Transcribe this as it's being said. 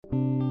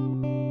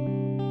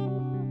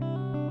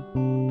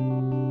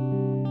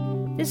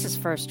This is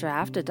First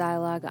Draft, a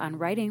dialogue on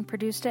writing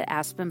produced at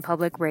Aspen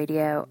Public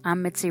Radio.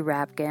 I'm Mitzi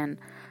Rapkin.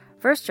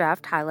 First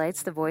Draft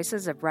highlights the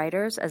voices of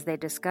writers as they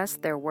discuss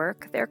their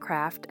work, their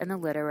craft, and the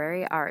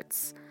literary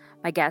arts.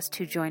 My guest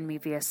who joined me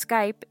via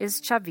Skype is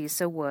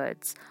Chavisa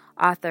Woods,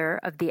 author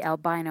of the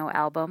Albino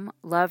album,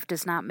 Love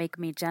Does Not Make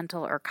Me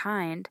Gentle or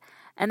Kind,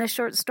 and the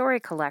short story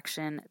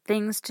collection,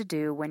 Things to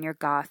Do When You're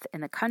Goth in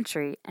the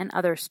Country, and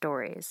Other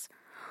Stories.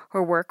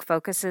 Her work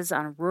focuses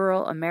on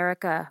rural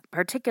America,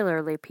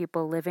 particularly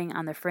people living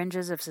on the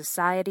fringes of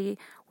society,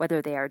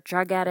 whether they are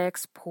drug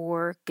addicts,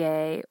 poor,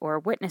 gay, or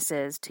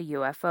witnesses to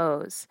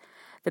UFOs.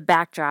 The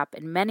backdrop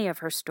in many of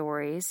her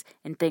stories,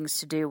 in Things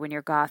to Do When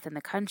You're Goth in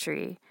the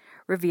Country,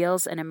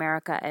 reveals an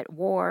America at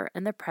war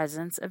and the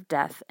presence of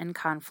death and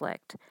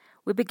conflict.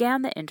 We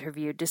began the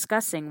interview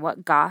discussing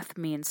what goth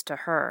means to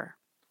her.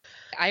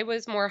 I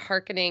was more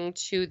hearkening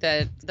to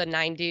the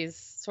 90s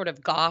sort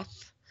of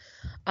goth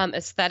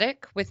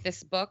aesthetic with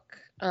this book,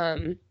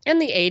 and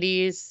the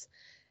 80s,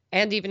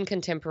 and even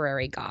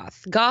contemporary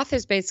goth. Goth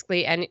is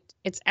basically, and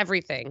it's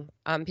everything.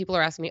 People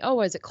are asking me,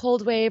 oh, is it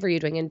cold wave? Are you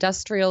doing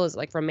industrial? Is it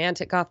like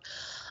romantic goth?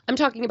 I'm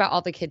talking about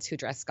all the kids who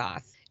dress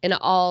goth in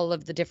all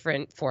of the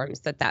different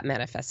forms that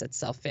manifests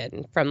itself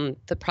in, from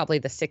probably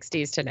the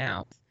 60s to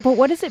now. But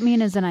what does it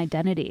mean as an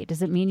identity?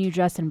 Does it mean you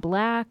dress in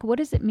black? What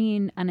does it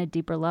mean on a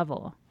deeper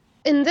level?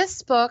 In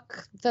this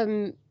book,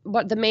 the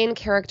main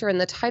character in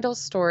the title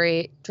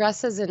story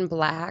dresses in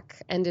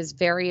black and is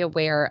very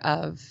aware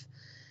of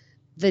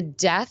the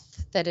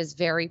death that is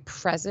very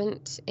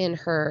present in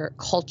her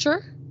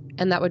culture,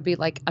 and that would be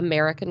like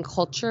American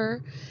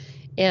culture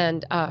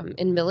and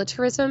in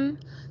militarism.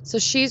 So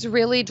she's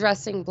really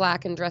dressing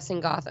black and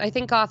dressing goth. I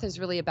think goth is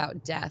really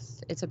about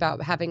death. It's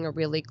about having a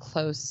really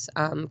close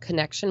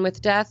connection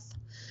with death.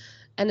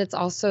 And it's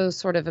also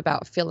sort of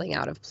about feeling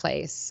out of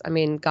place. I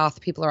mean, goth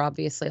people are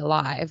obviously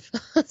alive,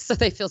 so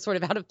they feel sort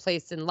of out of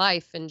place in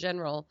life in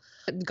general.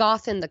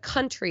 Goth in the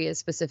country is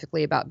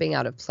specifically about being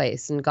out of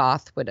place. And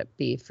goth would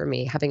be, for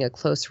me, having a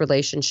close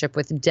relationship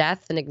with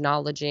death and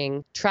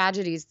acknowledging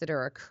tragedies that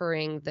are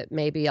occurring that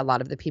maybe a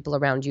lot of the people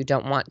around you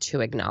don't want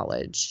to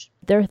acknowledge.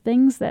 There are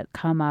things that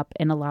come up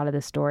in a lot of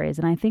the stories,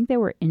 and I think they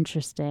were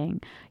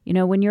interesting. You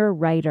know, when you're a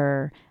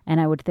writer,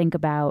 and I would think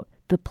about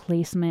the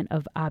placement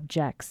of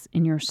objects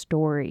in your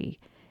story,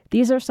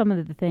 these are some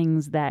of the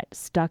things that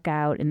stuck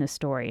out in the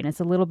story, and it's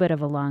a little bit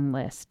of a long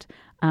list.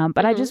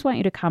 But I just want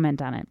you to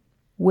comment on it.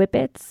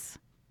 Whippets,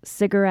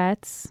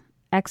 cigarettes,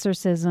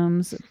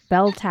 exorcisms,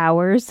 bell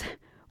towers,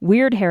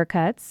 weird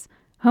haircuts,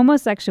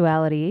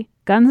 homosexuality,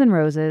 Guns N'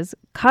 Roses,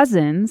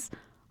 cousins,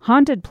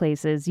 haunted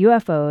places,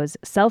 UFOs,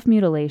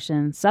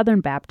 self-mutilation, Southern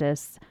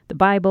Baptists, the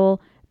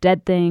Bible,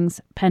 dead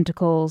things,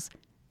 pentacles,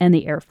 and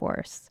the Air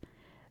Force.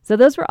 So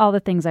those were all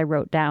the things I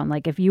wrote down.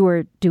 Like if you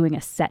were doing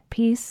a set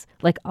piece,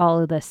 like all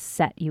of the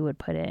set you would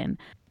put in.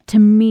 To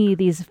me,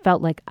 these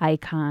felt like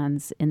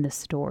icons in the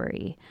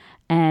story.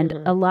 And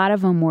a lot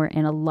of them were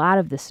in a lot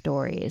of the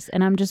stories.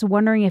 And I'm just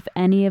wondering if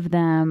any of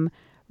them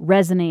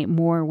resonate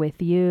more with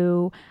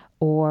you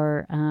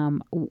or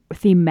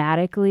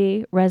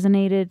thematically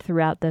resonated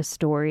throughout the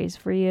stories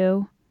for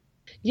you.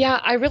 Yeah,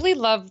 I really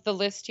love the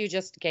list you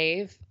just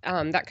gave.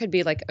 That could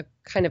be like a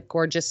kind of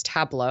gorgeous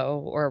tableau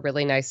or a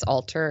really nice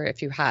altar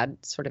if you had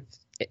sort of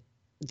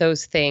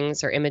those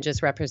things or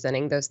images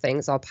representing those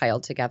things all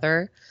piled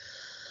together.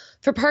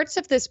 For parts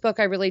of this book,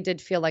 I really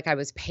did feel like I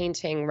was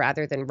painting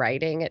rather than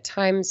writing at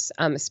times,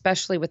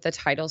 especially with the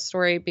title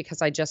story,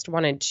 because I just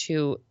wanted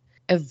to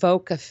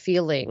evoke a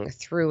feeling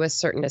through a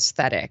certain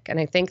aesthetic. And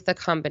I think the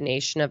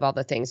combination of all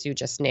the things you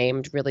just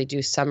named really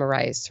do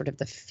summarize sort of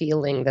the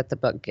feeling that the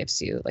book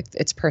gives you, like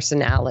its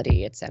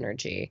personality, its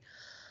energy.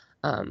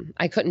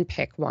 I couldn't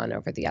pick one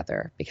over the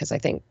other because I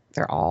think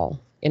they're all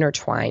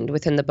intertwined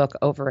within the book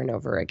over and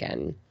over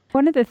again.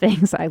 One of the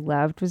things I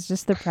loved was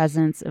just the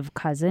presence of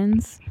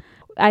cousins.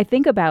 I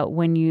think about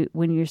when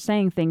you're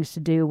saying things to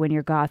do when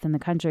you're goth in the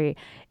country,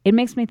 it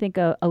makes me think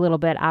a little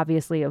bit,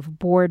 obviously, of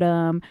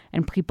boredom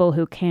and people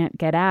who can't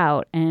get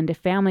out. And if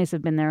families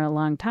have been there a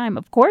long time,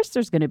 of course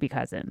there's going to be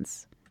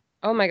cousins.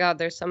 Oh, my God,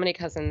 there's so many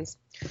cousins.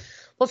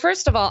 Well,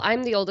 first of all,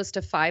 I'm the oldest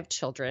of 5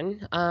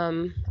 children.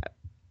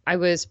 I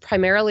was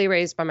primarily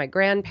raised by my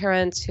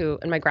grandparents,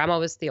 and my grandma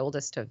was the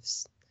oldest of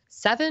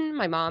 7.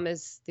 My mom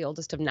is the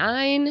oldest of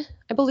 9,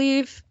 I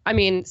believe. I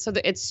mean, so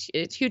it's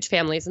huge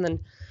families. And then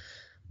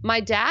my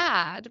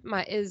dad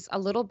is a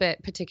little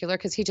bit particular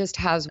because he just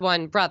has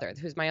one brother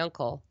who's my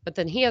uncle, but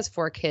then he has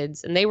 4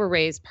 kids and they were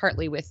raised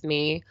partly with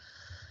me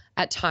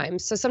at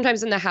times. So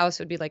sometimes in the house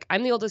it would be like,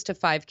 I'm the oldest of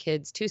 5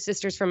 kids, 2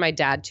 sisters from my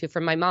dad, 2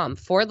 from my mom,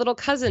 4 little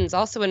cousins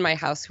also in my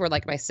house who are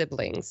like my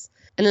siblings.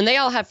 And then they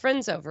all have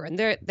friends over and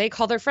they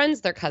call their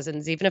friends their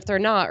cousins, even if they're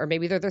not, or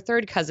maybe they're their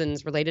third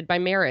cousins related by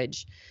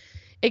marriage.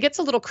 It gets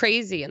a little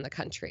crazy in the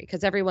country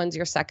because everyone's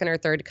your second or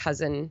third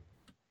cousin.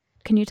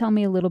 Can you tell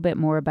me a little bit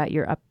more about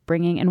your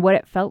upbringing and what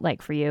it felt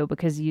like for you?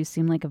 Because you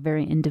seem like a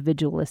very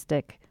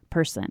individualistic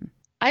person.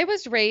 I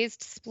was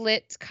raised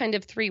split kind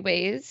of 3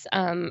 ways.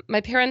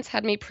 My parents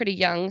had me pretty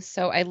young,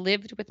 so I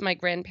lived with my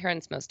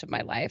grandparents most of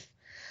my life.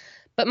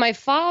 But my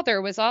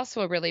father was also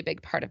a really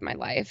big part of my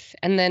life.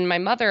 And then my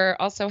mother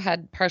also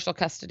had partial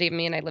custody of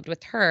me, and I lived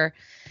with her.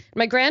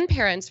 My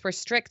grandparents were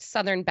strict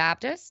Southern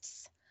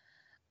Baptists,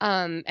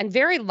 and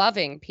very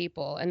loving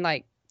people, and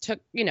like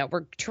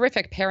were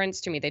terrific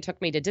parents to me. They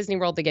took me to Disney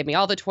World. They gave me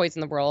all the toys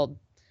in the world.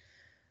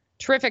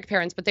 Terrific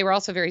parents, but they were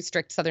also very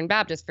strict Southern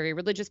Baptists, very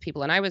religious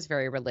people. And I was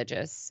very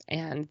religious,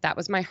 and that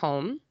was my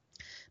home.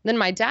 Then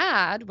my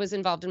dad was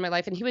involved in my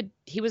life, and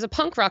he was a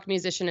punk rock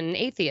musician and an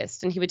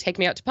atheist, and he would take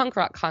me out to punk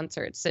rock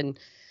concerts and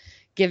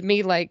give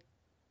me like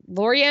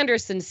Laurie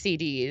Anderson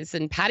CDs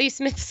and Patti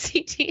Smith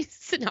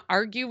CDs and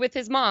argue with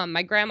his mom,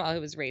 my grandma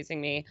who was raising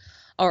me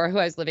or who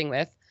I was living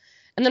with.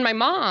 And then my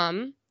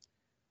mom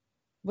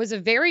was a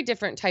very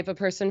different type of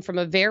person from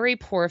a very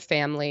poor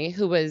family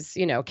who was,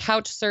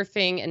 couch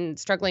surfing and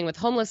struggling with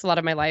homeless a lot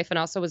of my life, and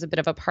also was a bit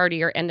of a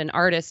partier and an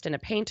artist and a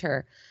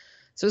painter.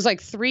 So it was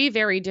like three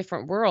very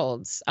different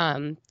worlds,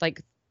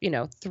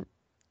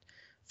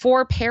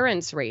 four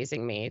parents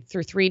raising me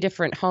through three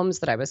different homes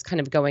that I was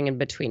kind of going in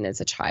between as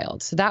a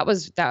child. So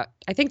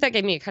I think that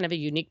gave me a kind of a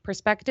unique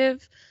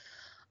perspective.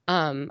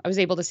 I was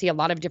able to see a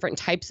lot of different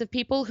types of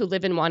people who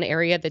live in one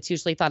area that's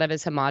usually thought of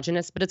as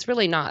homogenous, but it's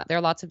really not. There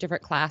are lots of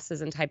different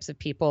classes and types of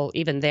people,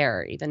 even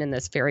in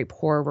this very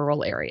poor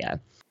rural area.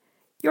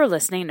 You're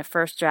listening to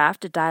First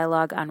Draft, a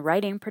dialogue on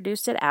writing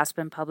produced at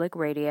Aspen Public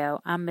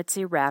Radio. I'm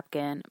Mitzi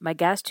Rapkin. My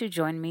guest who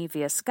joined me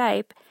via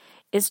Skype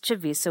is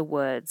Chavisa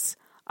Woods,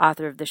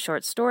 author of the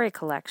short story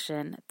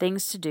collection,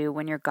 Things to Do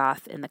When You're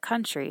Goth in the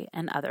Country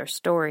and Other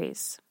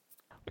Stories.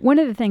 One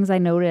of the things I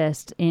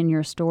noticed in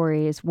your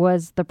stories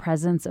was the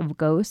presence of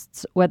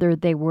ghosts, whether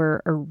they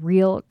were a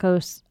real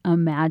ghost,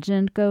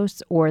 imagined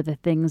ghosts, or the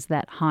things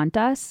that haunt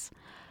us.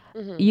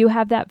 Mm-hmm. You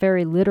have that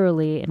very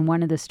literally in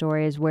one of the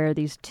stories where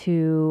these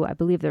two, I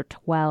believe they're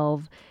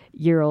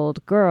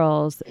 12-year-old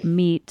girls,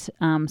 meet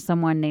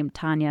someone named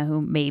Tanya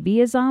who may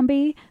be a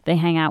zombie. They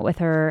hang out with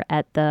her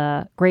at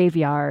the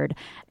graveyard,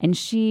 and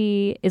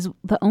she is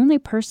the only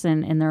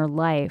person in their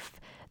life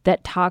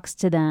that talks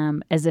to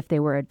them as if they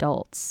were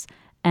adults.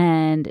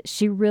 And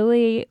she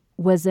really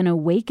was an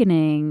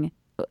awakening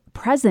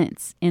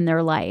presence in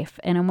their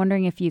life. And I'm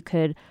wondering if you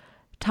could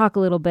talk a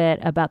little bit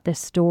about this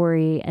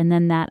story and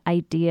then that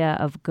idea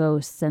of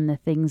ghosts and the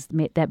things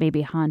that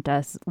maybe haunt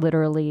us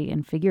literally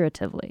and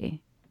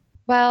figuratively.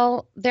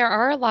 Well, there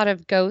are a lot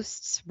of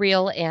ghosts,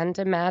 real and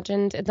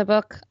imagined, in the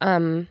book.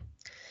 In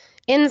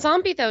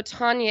Zombie, though,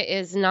 Tanya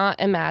is not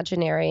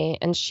imaginary,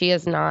 and she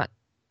is not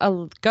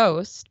a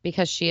ghost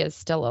because she is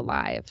still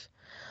alive.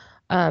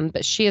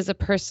 But she is a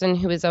person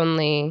who is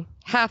only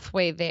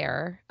halfway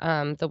there,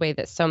 the way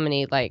that so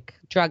many like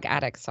drug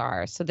addicts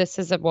are. So this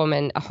is a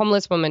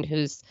homeless woman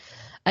who's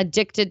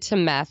addicted to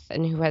meth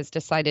and who has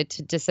decided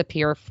to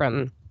disappear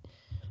from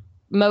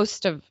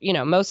most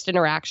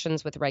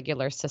interactions with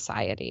regular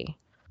society.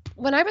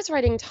 When I was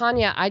writing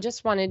Tanya, I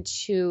wanted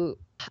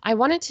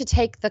to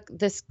take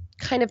this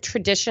kind of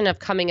tradition of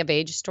coming of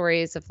age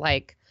stories of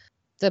like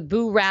the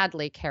Boo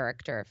Radley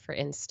character, for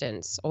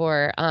instance,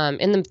 or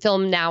in the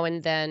film Now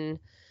and Then,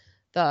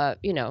 the,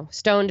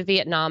 stoned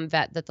Vietnam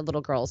vet that the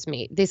little girls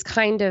meet. These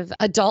kind of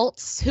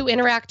adults who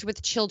interact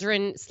with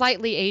children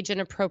slightly age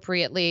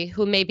inappropriately,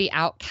 who may be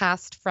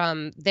outcast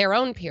from their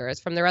own peers,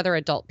 from their other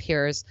adult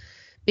peers,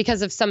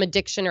 because of some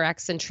addiction or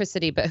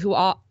eccentricity, but who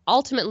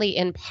ultimately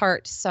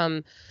impart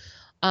some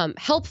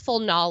helpful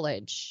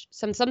knowledge,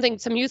 some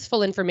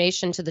useful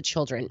information to the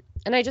children.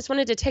 And I just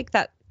wanted to take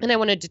that and I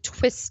wanted to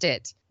twist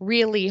it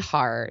really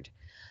hard.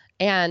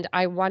 And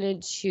I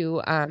wanted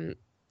to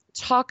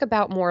talk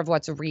about more of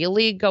what's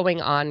really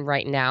going on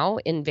right now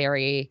in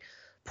very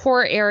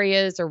poor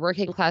areas or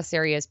working class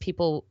areas,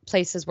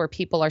 places where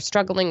people are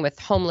struggling with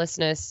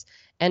homelessness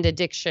and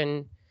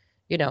addiction,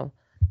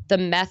 the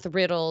meth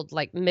riddled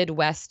like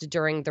Midwest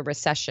during the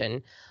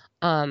recession.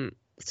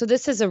 So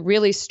this is a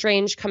really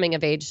strange coming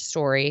of age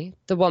story.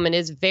 The woman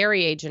is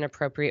very age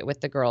inappropriate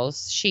with the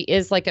girls. She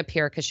is like a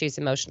peer because she's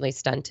emotionally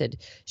stunted.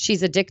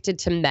 She's addicted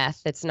to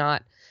meth. It's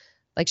not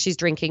like she's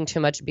drinking too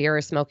much beer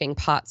or smoking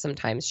pot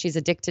sometimes. She's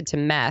addicted to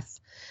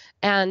meth.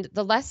 And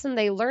the lesson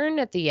they learn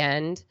at the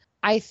end,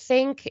 I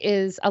think,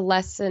 is a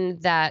lesson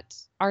that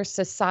our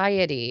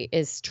society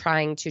is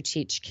trying to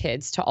teach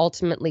kids to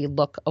ultimately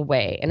look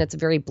away. And it's a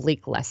very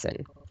bleak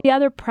lesson. The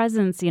other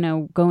presence,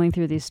 going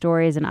through these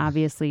stories, and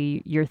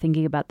obviously you're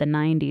thinking about the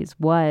 90s,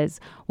 was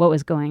what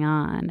was going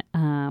on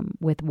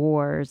with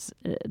wars,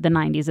 the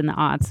 90s and the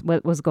aughts,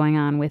 what was going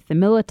on with the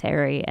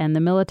military, and the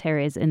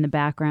military is in the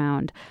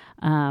background.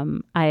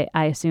 I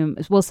assume,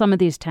 some of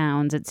these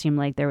towns, it seemed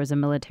like there was a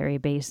military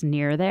base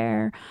near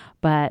there,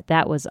 but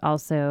that was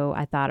also,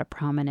 I thought, a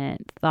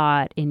prominent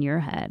thought in your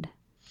head.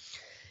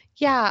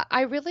 Yeah,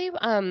 I really,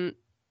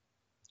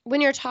 when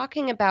you're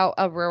talking about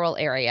a rural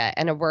area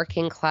and a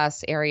working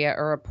class area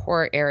or a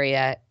poor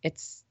area,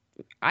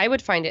 I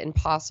would find it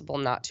impossible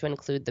not to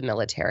include the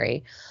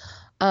military.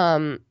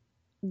 The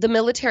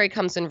military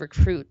comes in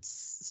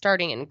recruits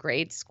starting in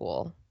grade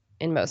school.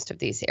 in most of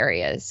these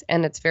areas,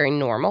 and it's very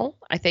normal.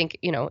 I think,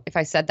 if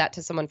I said that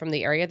to someone from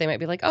the area, they might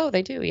be like, oh,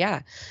 they do,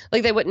 yeah.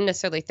 Like, they wouldn't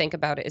necessarily think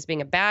about it as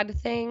being a bad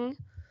thing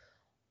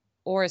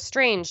or a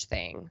strange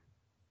thing.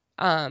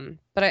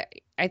 But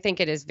I think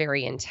it is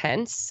very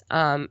intense.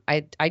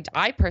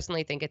 I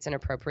personally think it's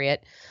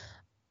inappropriate.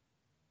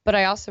 But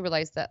I also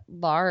realize that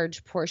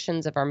large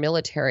portions of our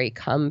military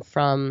come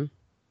from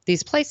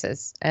these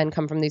places and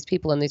come from these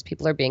people, and these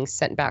people are being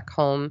sent back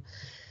home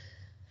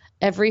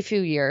every few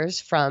years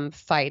from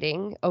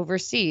fighting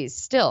overseas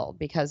still,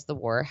 because the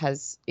war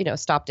has,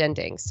 stopped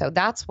ending. So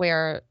that's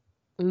where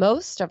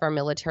most of our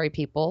military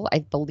people, I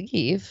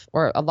believe,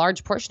 or a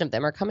large portion of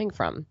them, are coming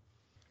from.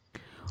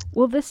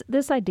 Well,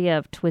 this idea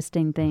of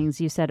twisting things,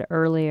 you said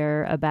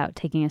earlier about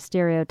taking a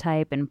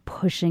stereotype and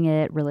pushing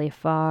it really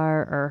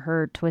far, or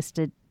her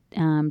twisted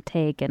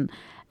take, and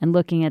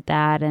looking at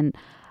that. And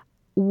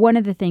one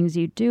of the things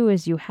you do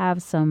is you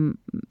have some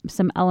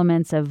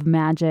elements of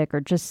magic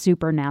or just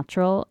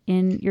supernatural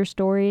in your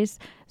stories.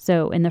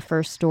 So in the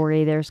first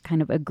story, there's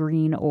kind of a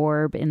green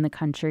orb in the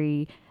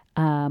country,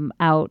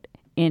 out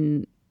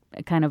in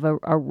kind of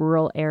a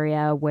rural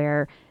area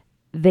where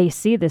they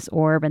see this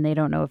orb and they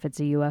don't know if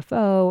it's a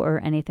UFO or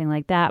anything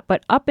like that.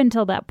 But up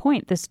until that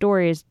point, the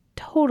story is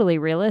totally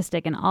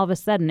realistic, and all of a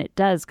sudden it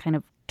does kind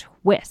of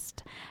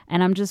twist.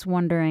 And I'm just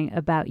wondering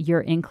about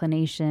your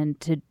inclination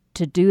to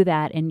do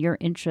that, and your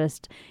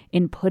interest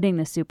in putting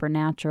the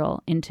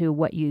supernatural into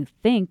what you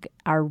think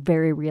are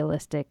very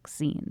realistic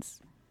scenes.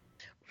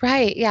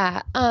 Right,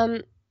 yeah.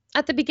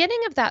 At the beginning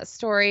of that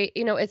story,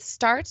 it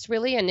starts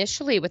really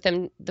initially with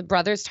the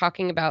brothers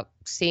talking about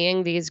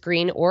seeing these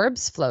green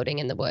orbs floating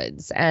in the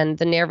woods. And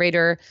the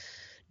narrator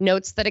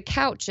notes that a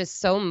couch is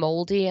so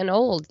moldy and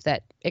old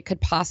that it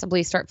could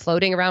possibly start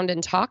floating around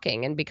and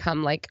talking and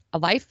become like a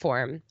life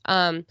form.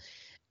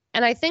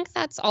 And I think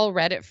that's all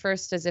read at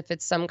first as if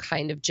it's some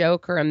kind of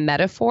joke or a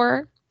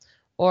metaphor,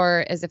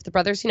 or as if the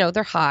brothers,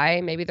 they're high,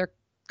 maybe they're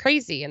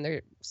crazy and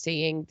they're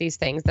seeing these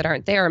things that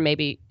aren't there.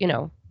 Maybe,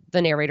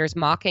 the narrator's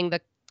mocking the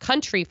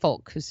country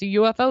folk who see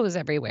UFOs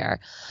everywhere.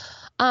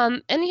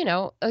 And,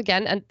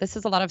 again, and this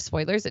is a lot of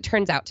spoilers, it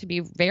turns out to be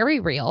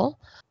very real.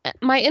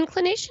 My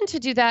inclination to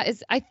do that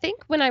is, I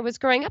think when I was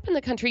growing up in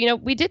the country,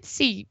 we did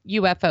see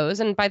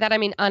UFOs. And by that, I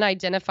mean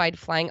unidentified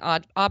flying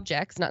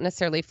objects, not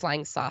necessarily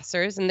flying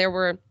saucers. And there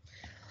were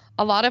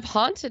a lot of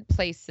haunted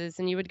places,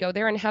 and you would go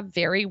there and have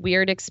very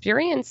weird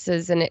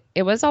experiences. And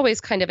it was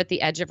always kind of at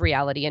the edge of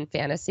reality and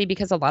fantasy,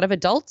 because a lot of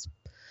adults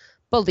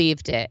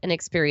believed it and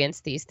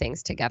experienced these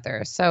things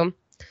together. So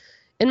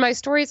in my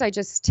stories, I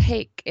just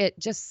take it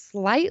just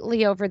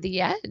slightly over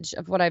the edge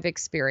of what I've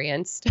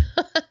experienced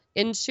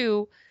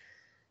into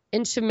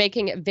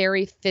making it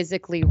very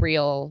physically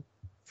real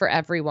for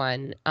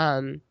everyone.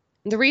 The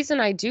reason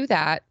I do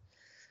that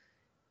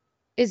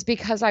is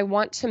because I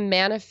want to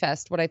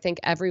manifest what I think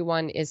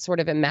everyone is sort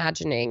of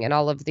imagining, and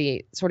all of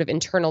the sort of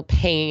internal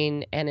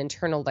pain and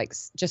internal, like,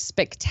 just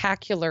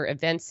spectacular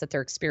events that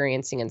they're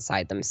experiencing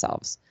inside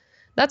themselves.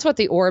 That's what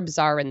the orbs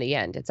are in the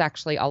end. It's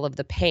actually all of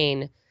the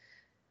pain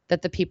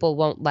that the people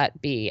won't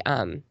let be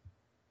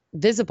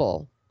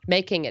visible,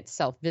 making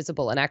itself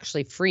visible and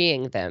actually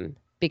freeing them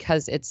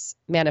because it's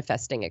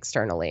manifesting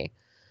externally.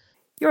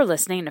 You're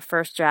listening to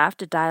First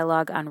Draft, a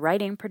dialogue on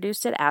writing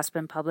produced at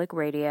Aspen Public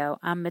Radio.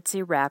 I'm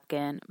Mitzi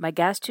Rapkin. My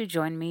guest who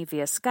joined me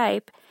via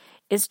Skype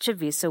is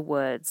Chavisa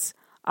Woods,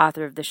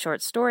 author of the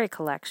short story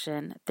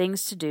collection,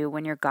 Things to Do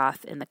When You're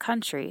Goth in the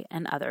Country,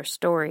 and Other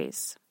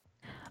Stories.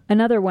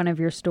 Another one of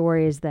your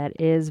stories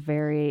that is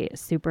very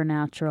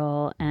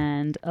supernatural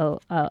and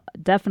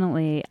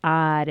definitely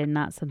odd and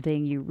not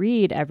something you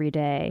read every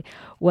day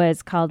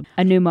was called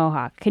A New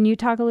Mohawk. Can you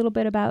talk a little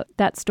bit about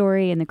that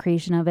story and the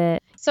creation of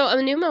it? So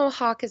A New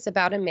Mohawk is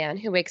about a man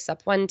who wakes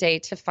up one day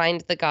to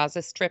find the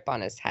Gaza Strip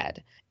on his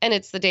head. And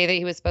it's the day that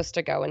he was supposed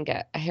to go and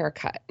get a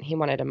haircut. He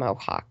wanted a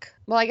mohawk.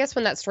 Well, I guess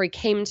when that story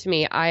came to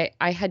me, I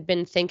had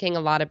been thinking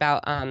a lot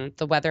about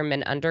the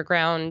Weathermen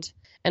Underground.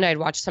 And I'd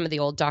watched some of the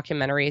old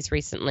documentaries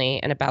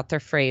recently and about their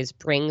phrase,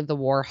 bring the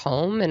war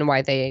home, and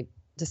why they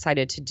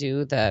decided to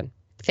do the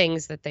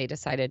things that they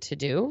decided to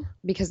do,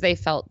 because they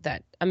felt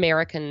that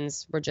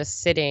Americans were just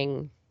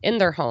sitting in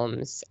their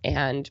homes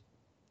and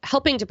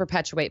helping to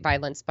perpetuate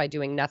violence by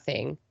doing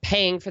nothing,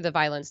 paying for the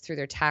violence through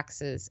their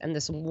taxes. And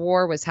this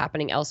war was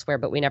happening elsewhere,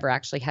 but we never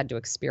actually had to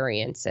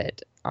experience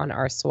it on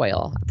our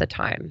soil at the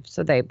time.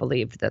 So they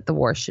believed that the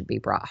war should be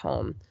brought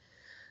home.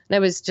 And I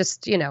was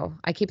just,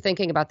 I keep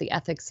thinking about the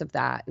ethics of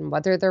that and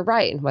whether they're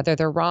right and whether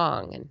they're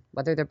wrong and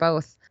whether they're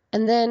both.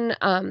 And then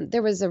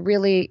there was a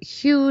really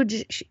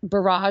huge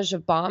barrage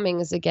of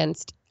bombings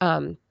against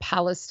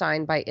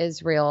Palestine by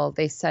Israel,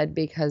 they said,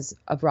 because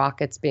of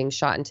rockets being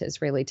shot into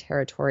Israeli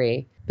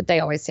territory. But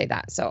they always say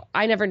that. So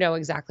I never know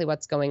exactly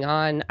what's going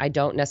on. I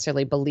don't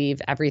necessarily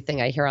believe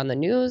everything I hear on the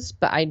news,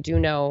 but I do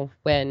know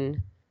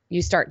when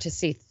you start to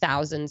see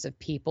thousands of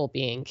people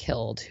being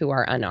killed who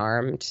are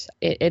unarmed.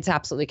 It's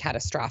absolutely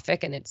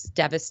catastrophic and it's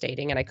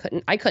devastating.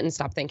 And I couldn't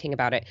stop thinking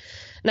about it.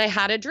 And I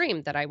had a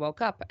dream that I woke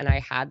up and I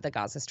had the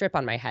Gaza Strip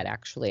on my head,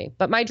 actually.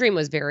 But my dream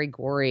was very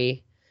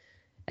gory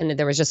And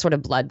there was just sort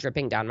of blood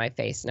dripping down my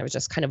face. And I was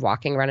just kind of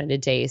walking around in a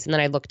daze. And then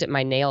I looked at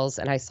my nails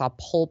and I saw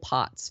Pol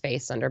Pot's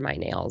face under my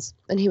nails.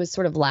 And he was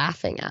sort of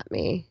laughing at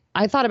me.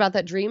 I thought about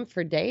that dream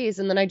for days.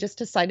 And then I just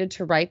decided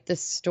to write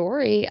this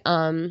story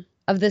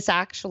of this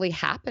actually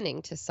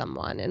happening to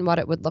someone and what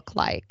it would look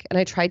like. And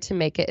I tried to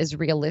make it as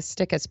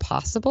realistic as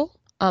possible.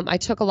 I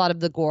took a lot of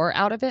the gore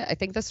out of it. I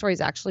think the story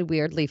is actually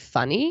weirdly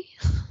funny,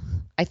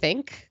 I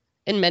think,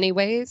 in many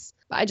ways.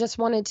 I just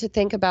wanted to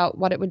think about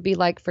what it would be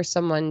like for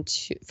an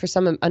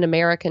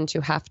American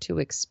to have to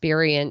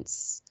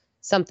experience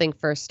something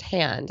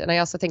firsthand. And I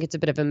also think it's a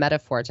bit of a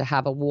metaphor to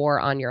have a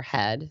war on your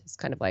head. It's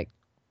kind of like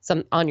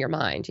on your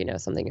mind,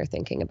 something you're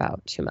thinking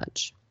about too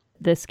much.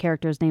 This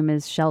character's name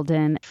is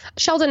Sheldon.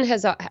 Sheldon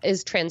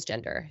is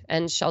transgender,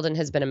 and Sheldon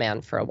has been a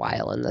man for a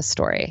while in this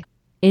story.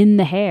 In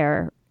the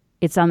hair,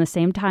 it's on the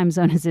same time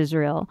zone as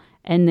Israel,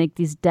 and like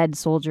these dead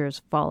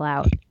soldiers fall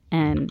out.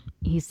 And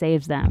he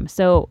saves them.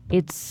 So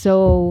it's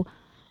so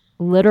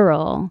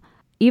literal.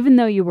 Even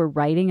though you were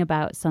writing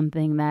about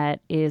something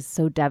that is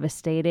so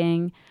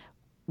devastating,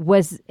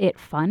 was it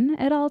fun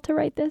at all to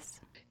write this?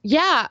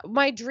 Yeah,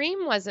 my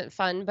dream wasn't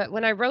fun, but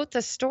when I wrote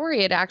the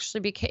story, it actually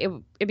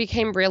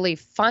became really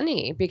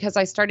funny because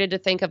I started to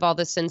think of all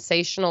the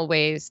sensational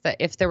ways that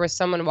if there was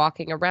someone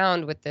walking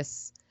around with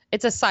this,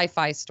 it's a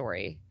sci-fi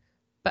story.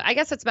 But I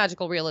guess it's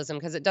magical realism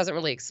because it doesn't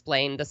really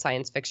explain the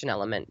science fiction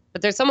element.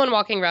 But there's someone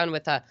walking around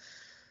with a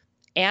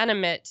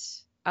animate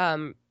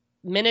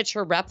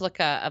miniature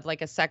replica of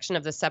like a section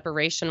of the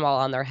separation wall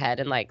on their head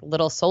and like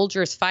little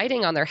soldiers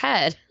fighting on their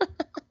head.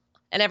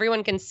 And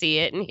everyone can see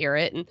it and hear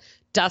it. And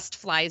dust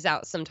flies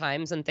out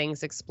sometimes and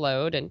things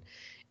explode. And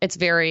it's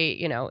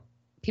very,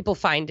 people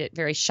find it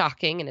very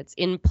shocking and it's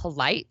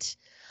impolite.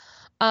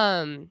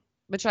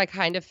 Which I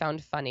kind of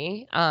found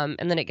funny. And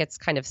then it gets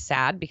kind of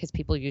sad because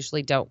people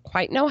usually don't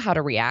quite know how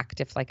to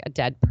react if like a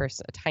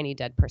tiny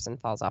dead person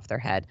falls off their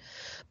head.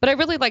 But I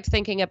really liked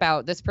thinking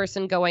about this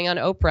person going on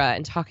Oprah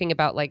and talking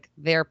about like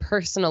their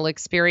personal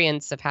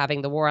experience of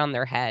having the war on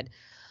their head.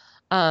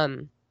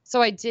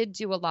 So I did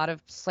do a lot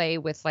of play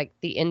with like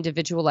the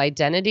individual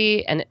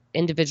identity and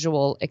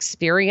individual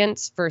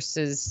experience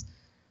versus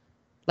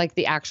like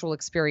the actual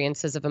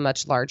experiences of a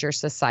much larger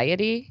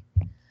society.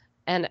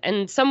 And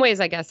in some ways,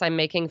 I guess I'm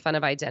making fun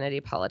of identity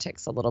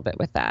politics a little bit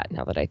with that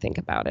now that I think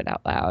about it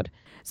out loud.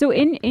 So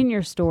in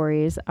your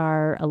stories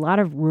are a lot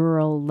of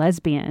rural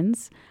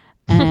lesbians.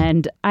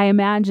 And I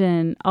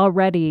imagine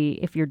already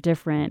if you're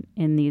different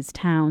in these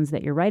towns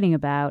that you're writing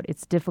about,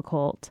 it's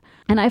difficult.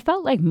 And I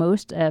felt like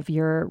most of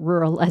your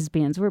rural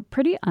lesbians were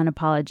pretty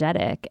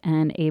unapologetic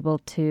and able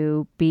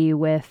to be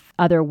with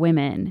other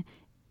women.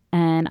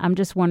 And I'm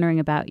just wondering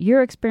about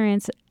your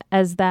experience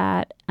as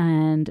that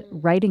and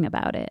writing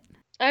about it.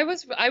 I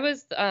think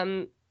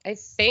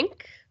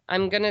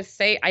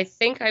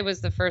I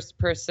was the first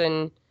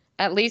person,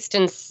 at least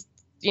in,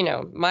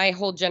 my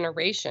whole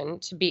generation,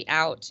 to be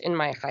out in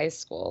my high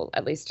school,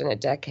 at least in a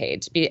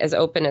decade, to be as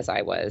open as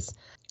I was.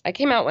 I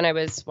came out when I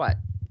was,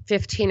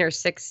 15 or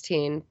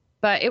 16,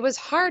 but it was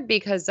hard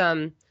because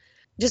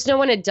just no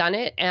one had done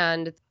it.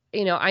 And,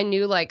 I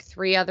knew like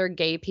 3 other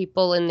gay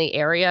people in the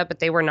area, but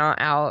they were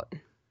not out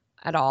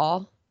at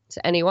all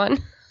to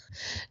anyone.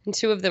 And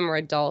 2 of them were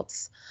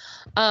adults.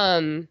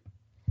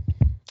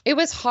 It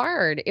was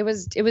hard. It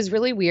was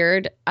really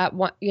weird. At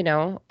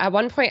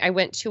one point I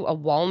went to a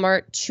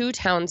Walmart 2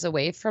 towns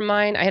away from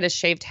mine. I had a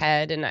shaved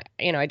head and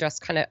I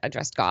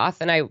dressed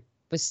goth, and I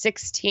was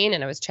 16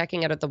 and I was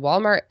checking out at the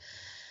Walmart,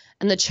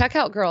 and the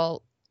checkout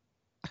girl,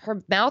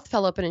 her mouth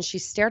fell open and she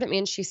stared at me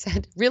and she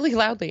said really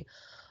loudly,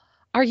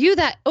 "Are you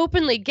that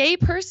openly gay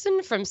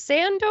person from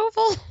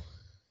Sandoval?"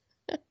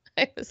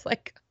 I was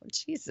like, oh,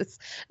 Jesus.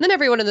 And then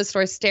everyone in the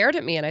store stared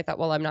at me and I thought,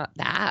 well, I'm not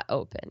that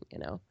open,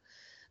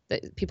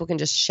 that people can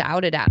just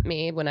shout it at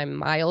me when I'm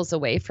miles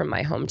away from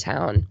my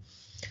hometown.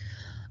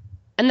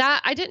 And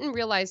that I didn't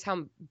realize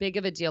how big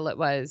of a deal it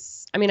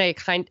was. I mean,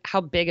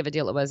 how big of a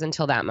deal it was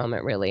until that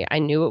moment, really. I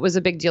knew it was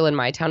a big deal in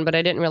my town, but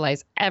I didn't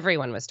realize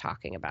everyone was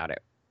talking about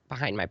it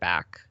behind my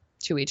back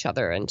to each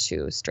other and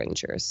to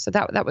strangers. So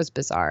that was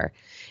bizarre.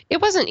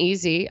 It wasn't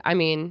easy. I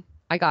mean,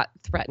 I got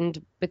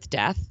threatened with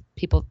death.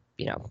 People,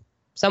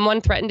 someone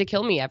threatened to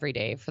kill me every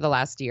day for the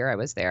last year I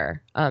was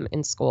there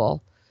in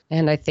school.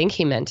 And I think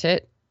he meant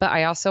it. But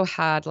I also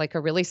had like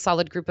a really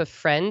solid group of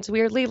friends,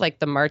 weirdly, like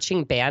the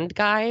marching band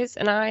guys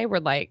and I were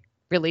like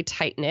really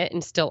tight knit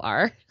and still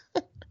are.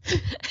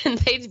 And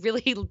they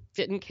really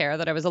didn't care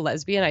that I was a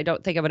lesbian. I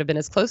don't think I would have been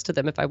as close to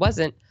them if I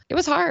wasn't. It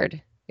was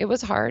hard.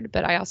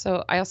 But I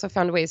also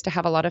found ways to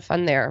have a lot of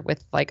fun there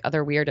with like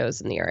other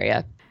weirdos in the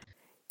area.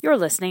 You're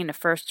listening to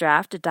First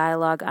Draft, a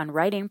dialogue on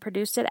writing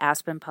produced at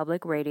Aspen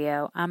Public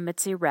Radio. I'm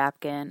Mitzi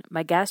Rapkin.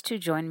 My guest who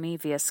joined me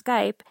via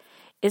Skype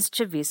is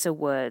Chavisa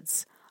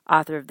Woods,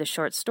 author of the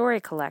short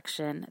story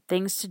collection,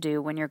 Things to Do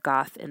When You're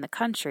Goth in the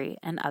Country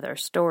and Other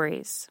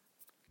Stories.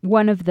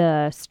 One of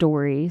the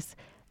stories,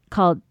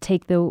 called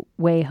Take the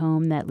Way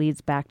Home That Leads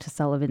Back to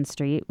Sullivan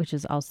Street, which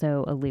is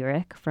also a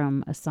lyric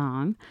from a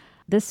song.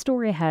 This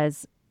story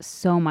has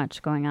so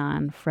much going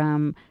on,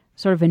 from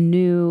sort of a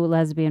new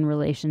lesbian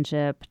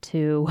relationship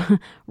to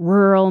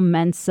rural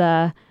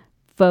Mensa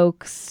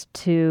folks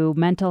to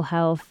mental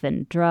health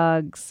and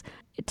drugs.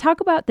 Talk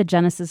about the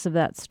genesis of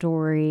that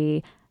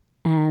story,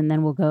 and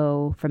then we'll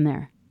go from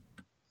there.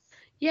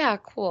 Yeah,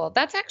 cool.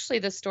 That's actually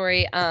the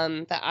story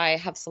that I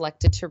have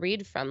selected to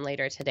read from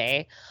later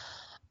today.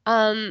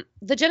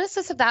 The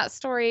genesis of that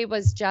story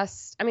was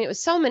just, I mean, it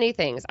was so many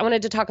things. I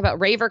wanted to talk about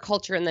raver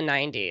culture in the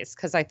 90s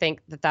because I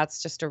think that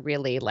that's just a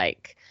really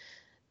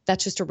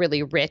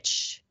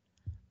rich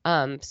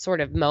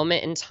sort of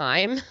moment in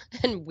time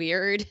and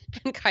weird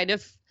and kind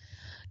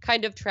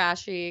of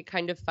trashy,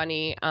 kind of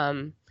funny.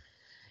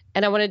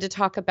 And I wanted to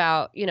talk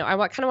about,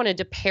 I kind of wanted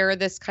to pair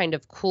this kind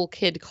of cool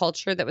kid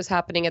culture that was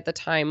happening at the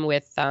time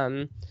with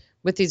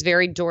these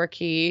very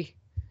dorky,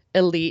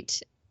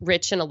 elite,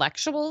 rich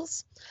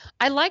intellectuals.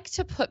 I like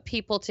to put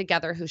people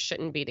together who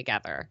shouldn't be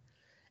together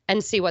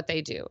and see what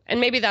they do.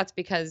 And maybe that's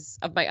because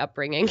of my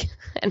upbringing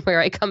and where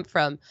I come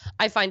from.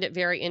 I find it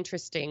very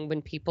interesting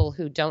when people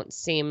who don't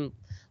seem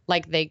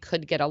like they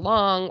could get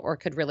along or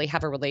could really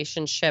have a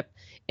relationship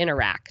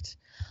interact.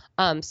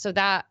 So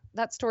that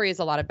story is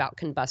a lot about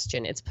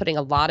combustion. It's putting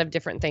a lot of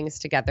different things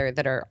together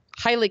that are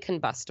highly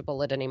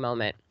combustible at any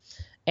moment.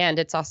 And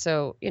it's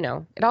also,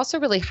 it also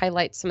really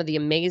highlights some of the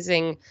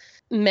amazing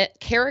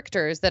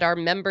characters that are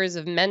members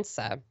of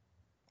Mensa,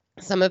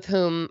 some of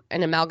whom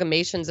and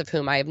amalgamations of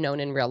whom I have known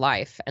in real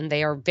life. And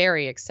they are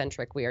very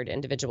eccentric, weird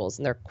individuals,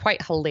 and they're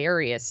quite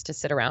hilarious to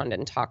sit around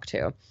and talk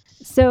to.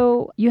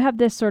 So you have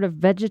this sort of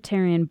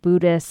vegetarian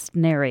Buddhist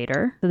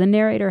narrator. So the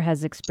narrator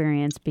has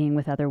experience being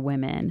with other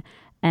women.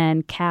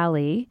 And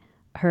Callie,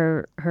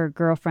 her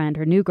girlfriend,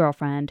 her new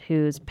girlfriend,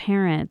 whose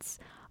parents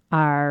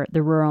are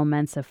the rural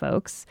Mensa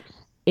folks,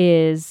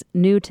 is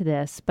new to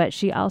this, but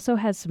she also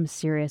has some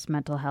serious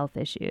mental health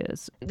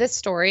issues. This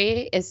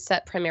story is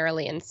set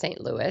primarily in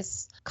St.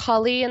 Louis.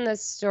 Kali in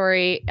this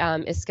story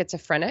is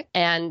schizophrenic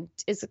and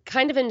is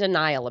kind of in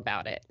denial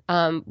about it.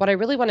 What I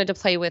really wanted to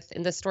play with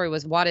in this story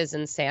was what is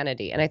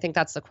insanity? And I think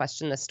that's the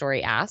question the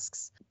story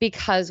asks.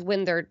 Because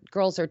when their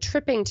girls are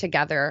tripping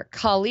together,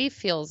 Kali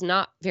feels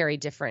not very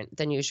different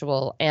than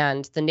usual,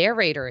 and the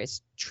narrator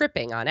is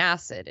tripping on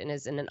acid and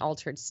is in an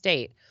altered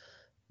state.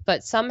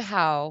 But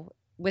somehow,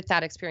 with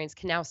that experience,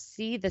 can now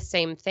see the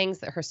same things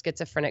that her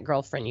schizophrenic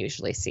girlfriend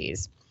usually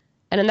sees.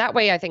 And in that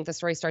way, I think the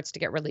story starts to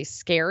get really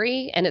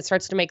scary, and it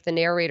starts to make the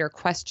narrator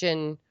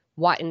question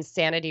what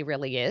insanity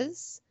really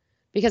is.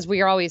 Because we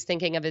are always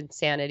thinking of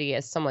insanity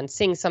as someone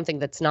seeing something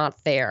that's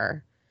not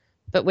there.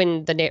 But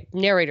when the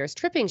narrator is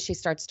tripping, she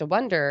starts to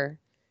wonder,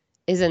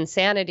 is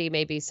insanity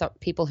maybe some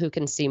people who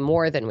can see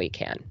more than we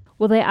can?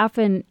 Well, they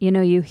often,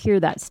 you hear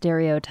that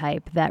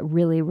stereotype that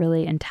really,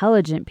 really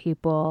intelligent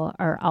people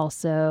are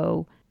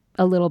also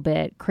a little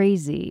bit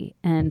crazy.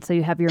 And so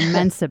you have your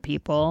Mensa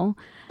people,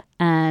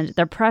 and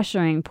they're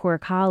pressuring poor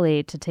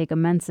Kali to take a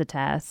Mensa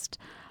test.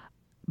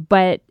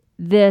 But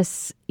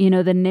this, the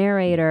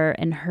narrator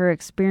and her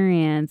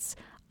experience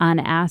on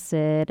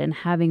acid and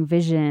having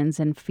visions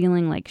and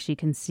feeling like she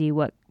can see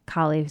what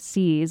Kali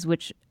sees,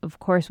 which of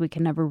course we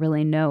can never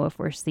really know if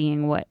we're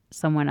seeing what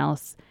someone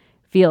else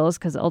feels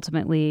because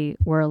ultimately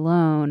we're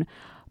alone.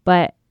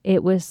 But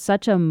it was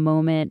such a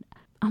moment,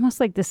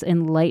 almost like this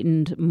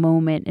enlightened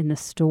moment in the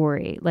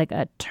story, like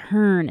a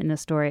turn in the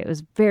story. It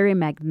was very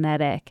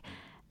magnetic.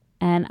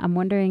 And I'm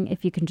wondering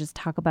if you can just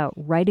talk about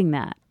writing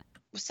that.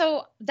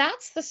 So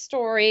that's the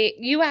story.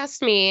 You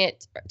asked me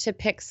to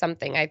pick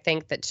something, I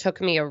think, that took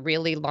me a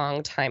really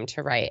long time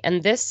to write.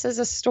 And this is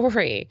a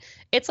story.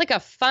 It's like a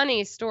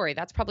funny story.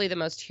 That's probably the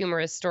most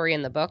humorous story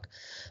in the book.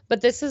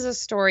 But this is a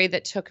story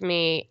that took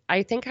me,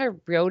 I think I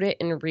wrote it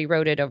and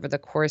rewrote it over the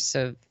course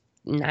of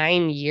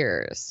 9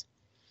 years.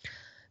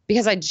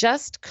 Because I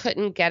just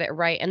couldn't get it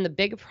right. And the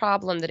big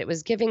problem that it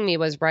was giving me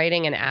was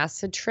writing an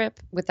acid trip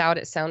without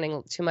it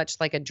sounding too much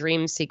like a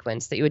dream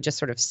sequence that you would just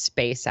sort of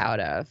space out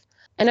of.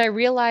 And I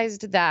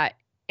realized that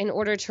in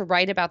order to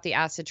write about the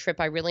acid trip,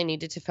 I really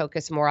needed to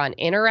focus more on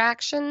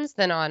interactions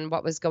than on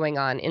what was going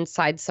on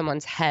inside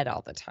someone's head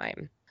all the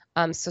time.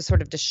 So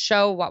sort of to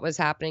show what was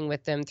happening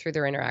with them through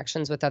their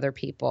interactions with other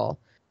people.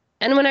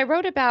 And when I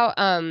wrote about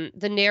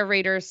the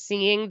narrator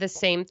seeing the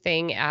same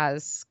thing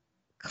as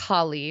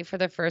Kali for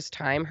the first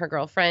time, her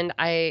girlfriend,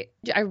 I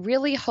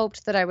really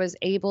hoped that I was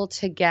able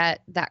to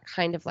get that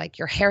kind of like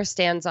your hair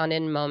stands on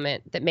end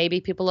moment that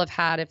maybe people have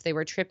had if they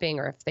were tripping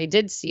or if they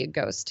did see a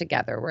ghost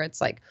together, where it's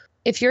like,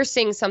 if you're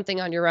seeing something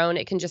on your own,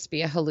 it can just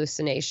be a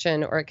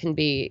hallucination or it can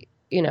be,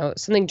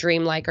 something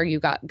dreamlike or you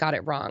got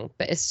it wrong.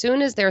 But as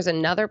soon as there's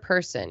another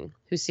person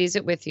who sees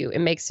it with you, it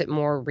makes it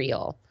more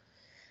real.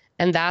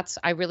 And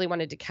I really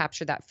wanted to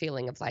capture that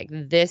feeling of like,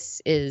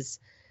 this is,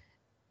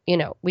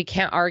 we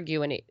can't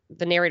argue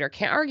the narrator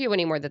can't argue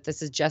anymore that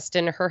this is just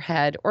in her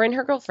head or in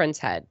her girlfriend's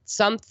head.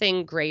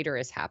 Something greater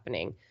is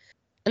happening.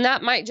 And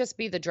that might just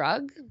be the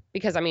drug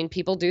because,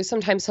 people do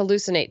sometimes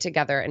hallucinate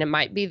together and it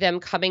might be them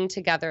coming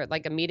together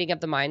like a meeting of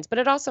the minds, but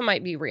it also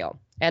might be real.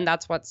 And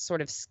that's what's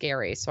sort of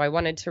scary. So I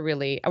wanted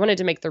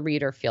to make the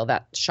reader feel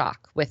that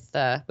shock with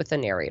the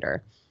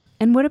narrator.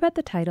 And what about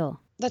the title?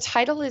 The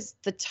title is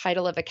the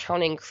title of a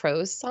Counting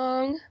Crows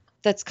song.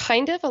 That's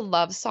kind of a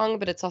love song,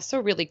 but it's also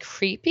really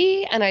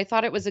creepy. And I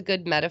thought it was a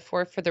good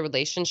metaphor for the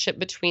relationship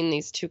between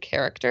these two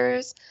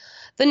characters.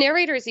 The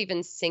narrator is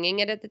even singing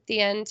it at the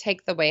end,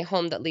 Take the Way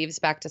Home That Leads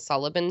Back to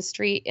Sullivan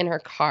Street, in her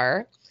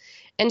car.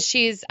 And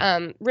she's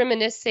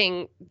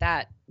reminiscing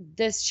that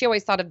she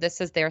always thought of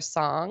this as their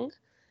song.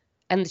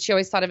 And she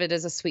always thought of it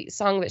as a sweet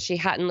song, but she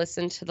hadn't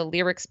listened to the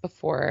lyrics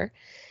before.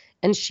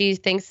 And she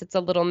thinks it's a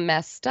little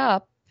messed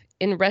up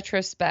in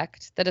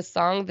retrospect that a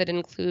song that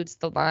includes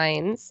the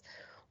lines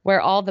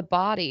where all the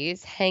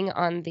bodies hang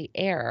on the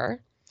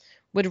air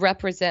would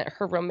represent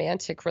her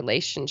romantic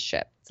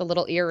relationship. It's a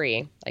little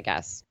eerie, I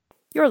guess.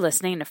 You're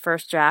listening to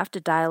First Draft, a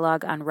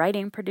dialogue on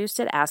writing produced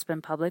at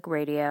Aspen Public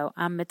Radio.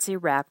 I'm Mitzi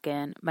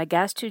Rapkin. My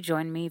guest who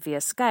joined me via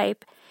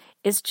Skype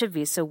is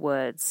Chavisa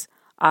Woods,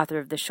 author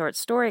of the short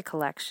story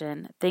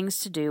collection, Things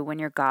to Do When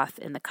You're Goth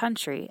in the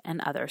Country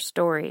and Other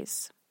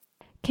Stories.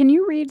 Can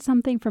you read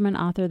something from an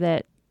author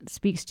that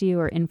speaks to you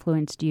or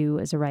influenced you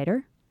as a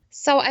writer?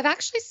 So I've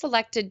actually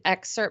selected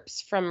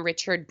excerpts from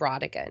Richard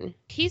Brautigan.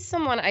 He's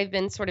someone I've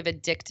been sort of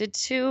addicted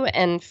to,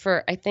 and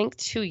for, I think,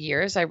 2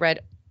 years, I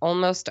read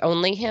almost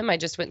only him. I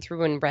just went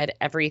through and read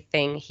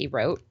everything he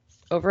wrote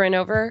over and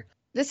over.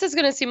 This is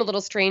going to seem a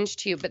little strange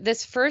to you, but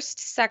this first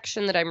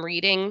section that I'm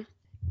reading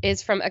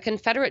is from a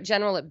Confederate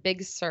general at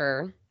Big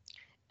Sur.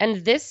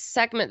 And this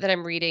segment that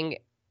I'm reading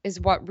is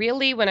what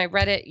really, when I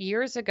read it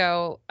years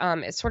ago,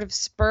 it sort of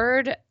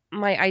spurred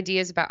my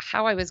ideas about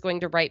how I was going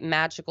to write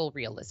magical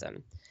realism.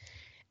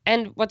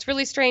 And what's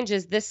really strange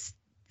is this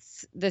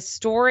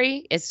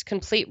story is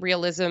complete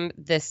realism.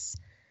 These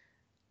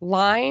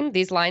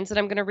lines that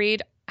I'm going to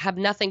read have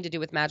nothing to do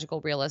with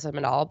magical realism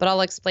at all, but I'll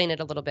explain it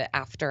a little bit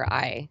after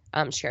I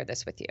share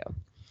this with you.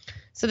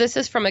 So this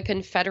is from a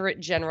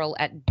Confederate general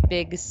at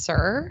Big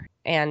Sur,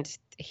 and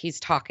he's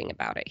talking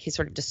about it. He's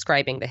sort of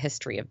describing the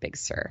history of Big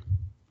Sur.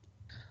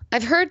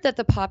 I've heard that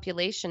the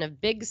population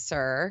of Big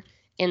Sur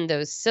in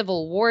those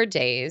Civil War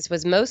days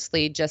was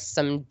mostly just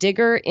some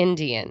Digger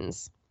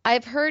Indians.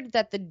 I've heard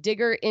that the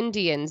Digger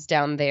Indians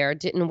down there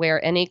didn't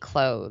wear any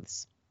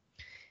clothes.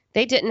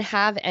 They didn't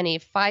have any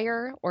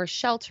fire or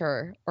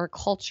shelter or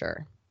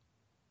culture.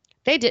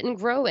 They didn't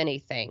grow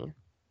anything.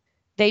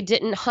 They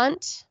didn't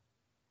hunt,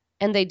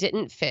 and they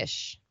didn't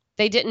fish.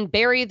 They didn't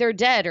bury their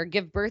dead or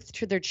give birth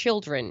to their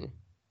children.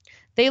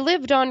 They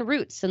lived on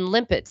roots and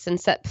limpets and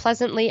sat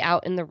pleasantly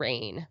out in the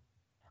rain.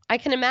 I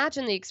can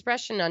imagine the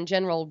expression on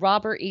General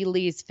Robert E.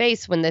 Lee's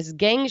face when this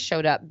gang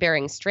showed up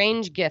bearing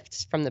strange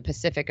gifts from the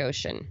Pacific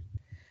Ocean.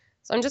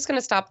 So I'm just going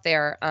to stop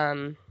there.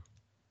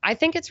 I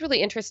think it's really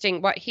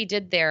interesting what he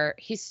did there.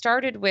 He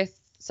started with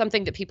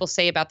something that people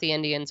say about the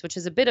Indians, which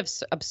is a bit of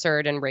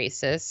absurd and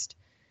racist,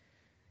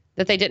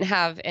 that they didn't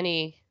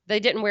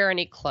wear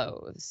any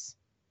clothes,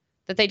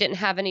 that they didn't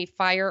have any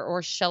fire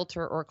or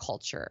shelter or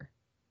culture,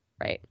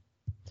 right?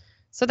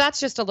 So that's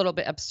just a little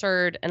bit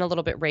absurd and a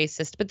little bit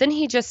racist. But then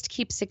he just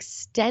keeps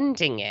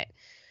extending it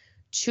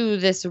to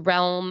this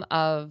realm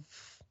of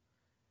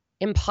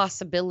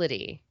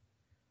impossibility.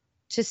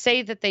 To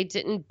say that they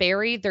didn't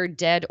bury their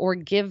dead or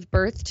give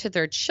birth to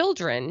their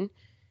children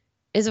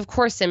is, of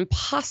course,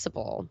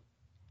 impossible.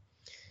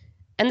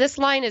 And this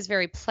line is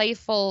very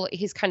playful.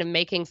 He's kind of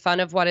making fun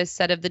of what is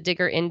said of the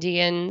Digger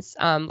Indians.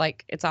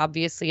 Like, it's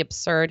obviously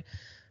absurd.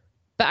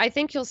 But I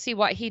think you'll see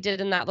what he did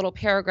in that little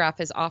paragraph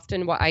is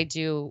often what I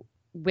do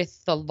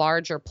with the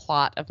larger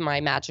plot of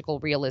my magical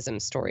realism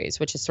stories,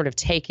 which is sort of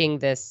taking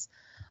this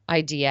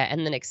idea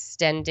and then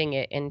extending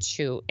it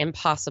into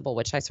impossible,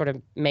 which I sort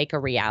of make a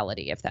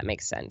reality, if that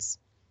makes sense.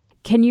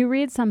 Can you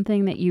read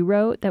something that you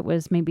wrote that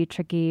was maybe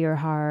tricky or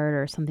hard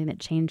or something that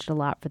changed a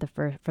lot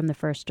from the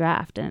first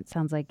draft? And it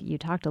sounds like you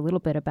talked a little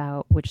bit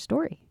about which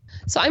story.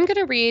 So I'm going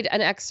to read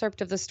an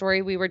excerpt of the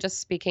story we were just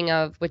speaking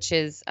of, which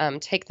is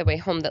Take the Way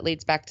Home That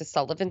Leads Back to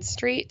Sullivan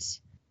Street.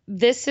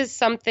 This is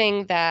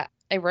something that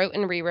I wrote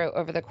and rewrote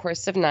over the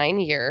course of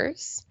 9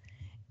 years.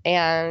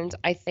 And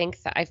I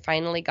think that I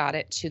finally got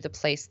it to the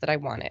place that I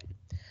want it.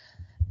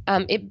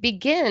 It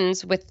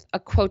begins with a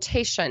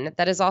quotation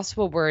that is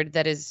also a word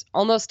that is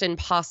almost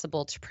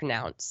impossible to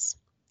pronounce.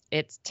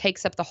 It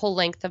takes up the whole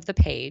length of the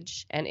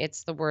page, and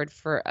it's the word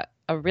for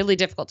a really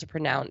difficult to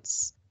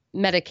pronounce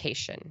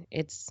medication.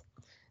 It's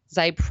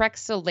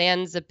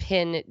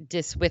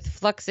zyprexolanzapine with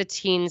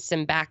fluoxetine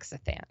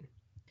simvaxathan.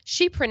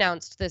 She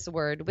pronounced this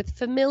word with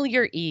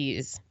familiar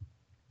ease.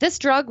 This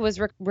drug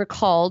was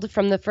recalled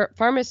from the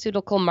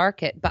pharmaceutical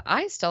market, but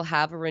I still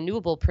have a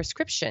renewable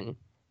prescription.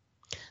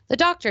 The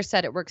doctor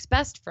said it works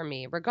best for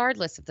me,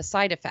 regardless of the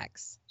side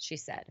effects, she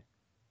said.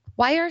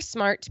 Why are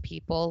smart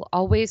people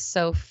always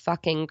so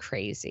fucking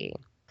crazy?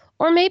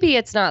 Or maybe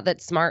it's not that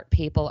smart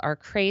people are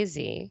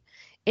crazy.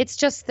 It's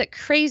just that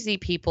crazy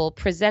people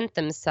present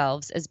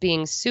themselves as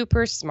being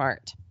super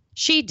smart.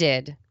 She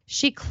did.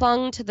 She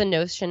clung to the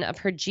notion of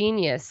her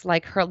genius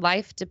like her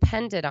life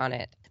depended on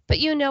it. But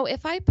you know,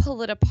 if I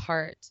pull it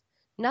apart,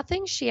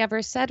 nothing she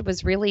ever said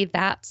was really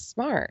that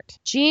smart.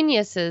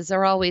 Geniuses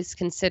are always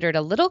considered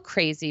a little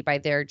crazy by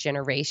their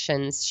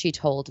generations, she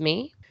told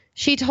me.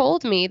 She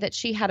told me that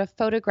she had a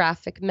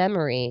photographic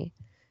memory.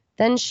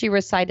 Then she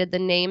recited the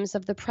names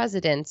of the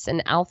presidents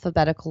in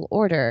alphabetical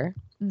order,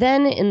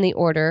 then in the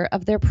order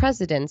of their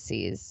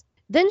presidencies.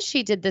 Then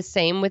she did the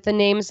same with the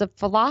names of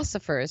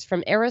philosophers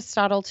from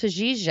Aristotle to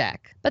Zizek.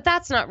 But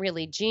that's not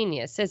really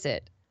genius, is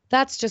it?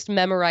 That's just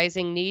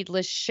memorizing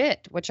needless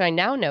shit, which I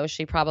now know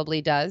she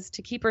probably does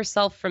to keep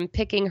herself from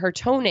picking her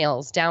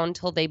toenails down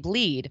till they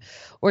bleed,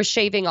 or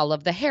shaving all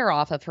of the hair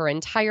off of her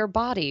entire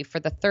body for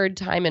the third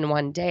time in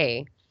one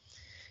day.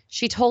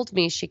 She told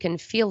me she can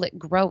feel it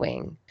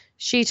growing.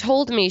 She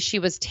told me she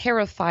was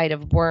terrified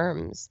of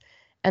worms,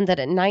 and that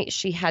at night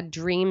she had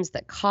dreams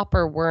that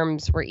copper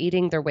worms were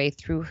eating their way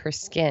through her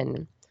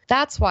skin.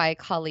 That's why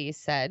Kali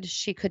said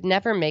she could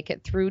never make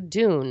it through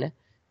Dune,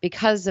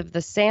 because of the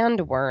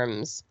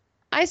sandworms.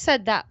 I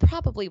said that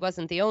probably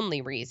wasn't the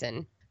only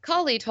reason.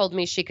 Kali told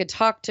me she could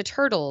talk to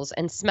turtles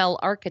and smell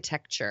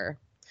architecture.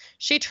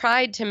 She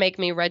tried to make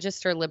me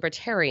register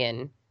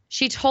libertarian.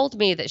 She told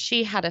me that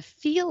she had a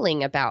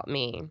feeling about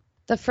me.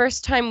 The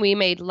first time we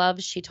made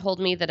love, she told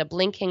me that a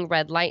blinking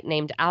red light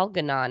named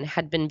Algernon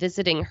had been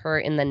visiting her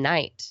in the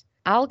night.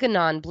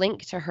 Algernon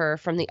blinked to her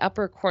from the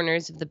upper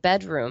corners of the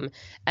bedroom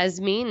as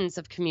means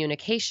of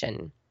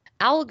communication.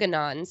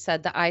 Algernon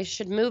said that I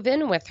should move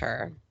in with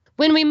her.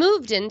 When we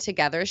moved in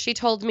together, she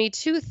told me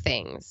two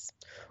things.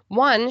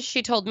 One,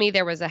 she told me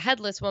there was a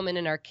headless woman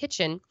in our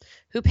kitchen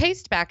who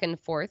paced back and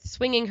forth,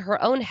 swinging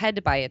her own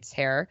head by its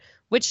hair,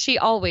 which she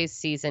always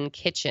sees in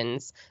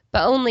kitchens,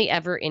 but only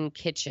ever in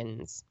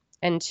kitchens.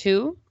 And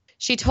two,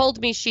 she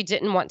told me she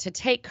didn't want to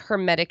take her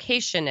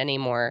medication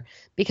anymore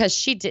because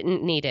she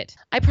didn't need it.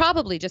 I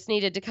probably just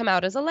needed to come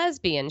out as a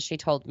lesbian, she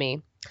told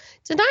me.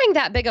 Denying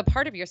that big a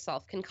part of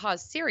yourself can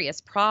cause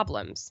serious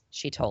problems,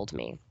 she told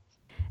me.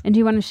 And do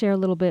you want to share a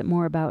little bit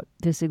more about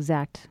this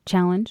exact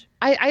challenge?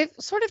 I've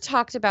sort of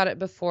talked about it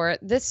before.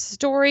 This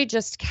story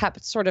just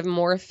kept sort of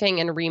morphing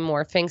and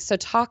remorphing. So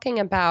talking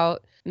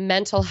about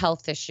mental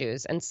health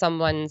issues and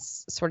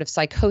someone's sort of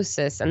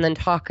psychosis, and then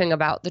talking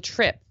about the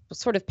trip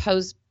sort of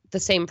posed the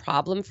same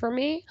problem for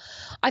me.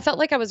 I felt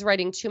like I was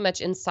writing too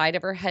much inside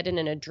of her head and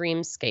in a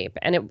dreamscape,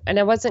 and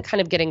I wasn't kind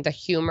of getting the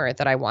humor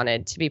that I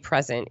wanted to be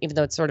present, even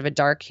though it's sort of a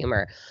dark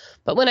humor.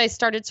 But when I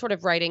started sort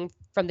of writing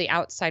from the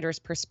outsider's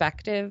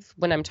perspective,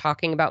 when I'm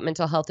talking about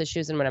mental health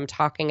issues and when I'm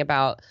talking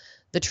about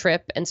the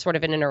trip and sort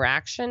of an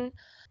interaction,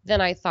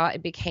 then I thought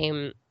it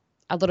became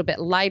a little bit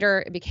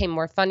lighter, it became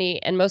more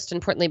funny, and most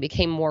importantly, it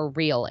became more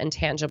real and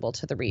tangible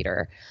to the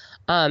reader.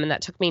 And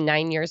that took me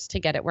 9 years to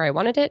get it where I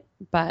wanted it,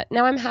 but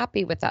now I'm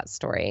happy with that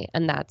story,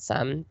 and that's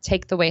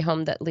Take the Way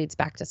Home That Leads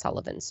Back to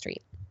Sullivan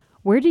Street.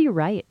 Where do you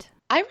write?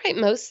 I write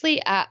mostly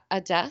at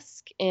a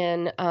desk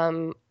in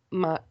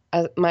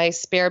my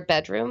spare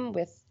bedroom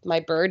with my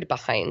bird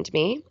behind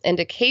me,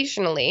 and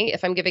occasionally,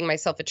 if I'm giving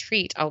myself a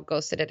treat, I'll go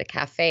sit at a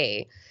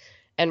cafe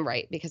and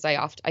write, because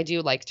I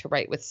do like to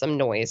write with some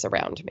noise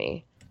around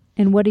me.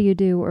 And what do you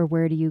do, or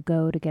where do you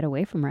go to get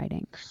away from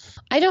writing?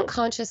 I don't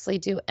consciously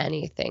do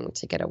anything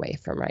to get away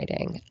from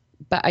writing,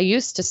 but I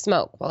used to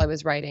smoke while I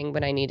was writing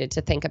when I needed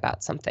to think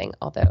about something,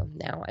 although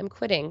now I'm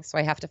quitting, so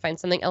I have to find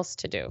something else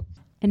to do.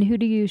 And who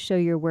do you show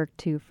your work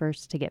to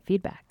first to get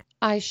feedback?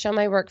 I show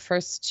my work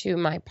first to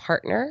my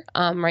partner.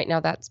 Right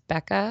now that's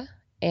Becca,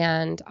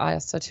 and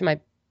also to my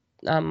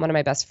one of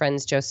my best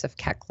friends, Joseph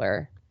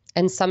Keckler,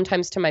 and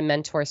sometimes to my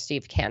mentor,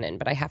 Steve Cannon,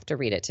 but I have to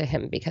read it to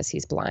him because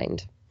he's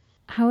blind.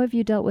 How have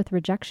you dealt with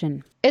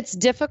rejection? It's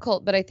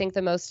difficult, but I think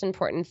the most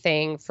important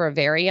thing for a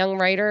very young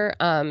writer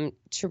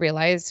to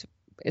realize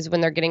is when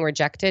they're getting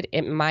rejected,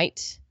 it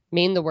might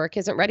mean the work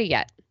isn't ready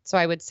yet. So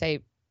I would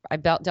say I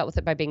dealt with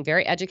it by being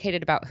very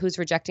educated about who's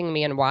rejecting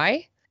me and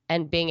why,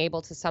 and being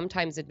able to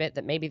sometimes admit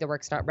that maybe the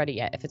work's not ready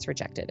yet if it's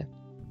rejected.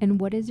 And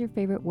what is your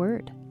favorite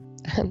word?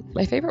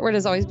 My favorite word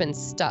has always been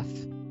stuff.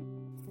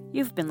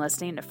 You've been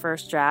listening to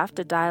First Draft,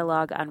 a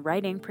dialogue on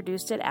writing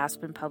produced at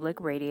Aspen Public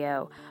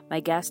Radio.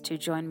 My guest who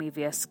joined me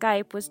via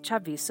Skype was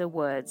Chavisa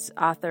Woods,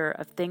 author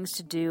of Things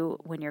to Do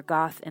When You're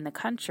Goth in the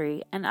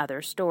Country and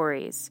Other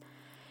Stories.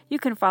 You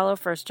can follow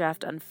First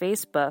Draft on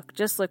Facebook.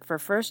 Just look for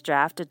First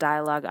Draft, a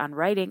dialogue on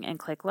writing, and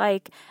click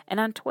like, and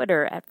on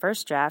Twitter at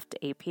First Draft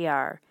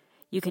APR.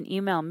 You can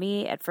email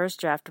me at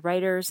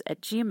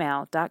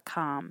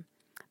firstdraftwriters@gmail.com.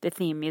 The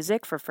theme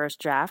music for First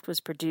Draft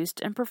was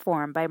produced and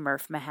performed by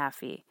Murph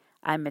Mahaffey.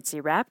 I'm Mitzi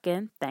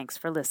Rapkin. Thanks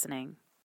for listening.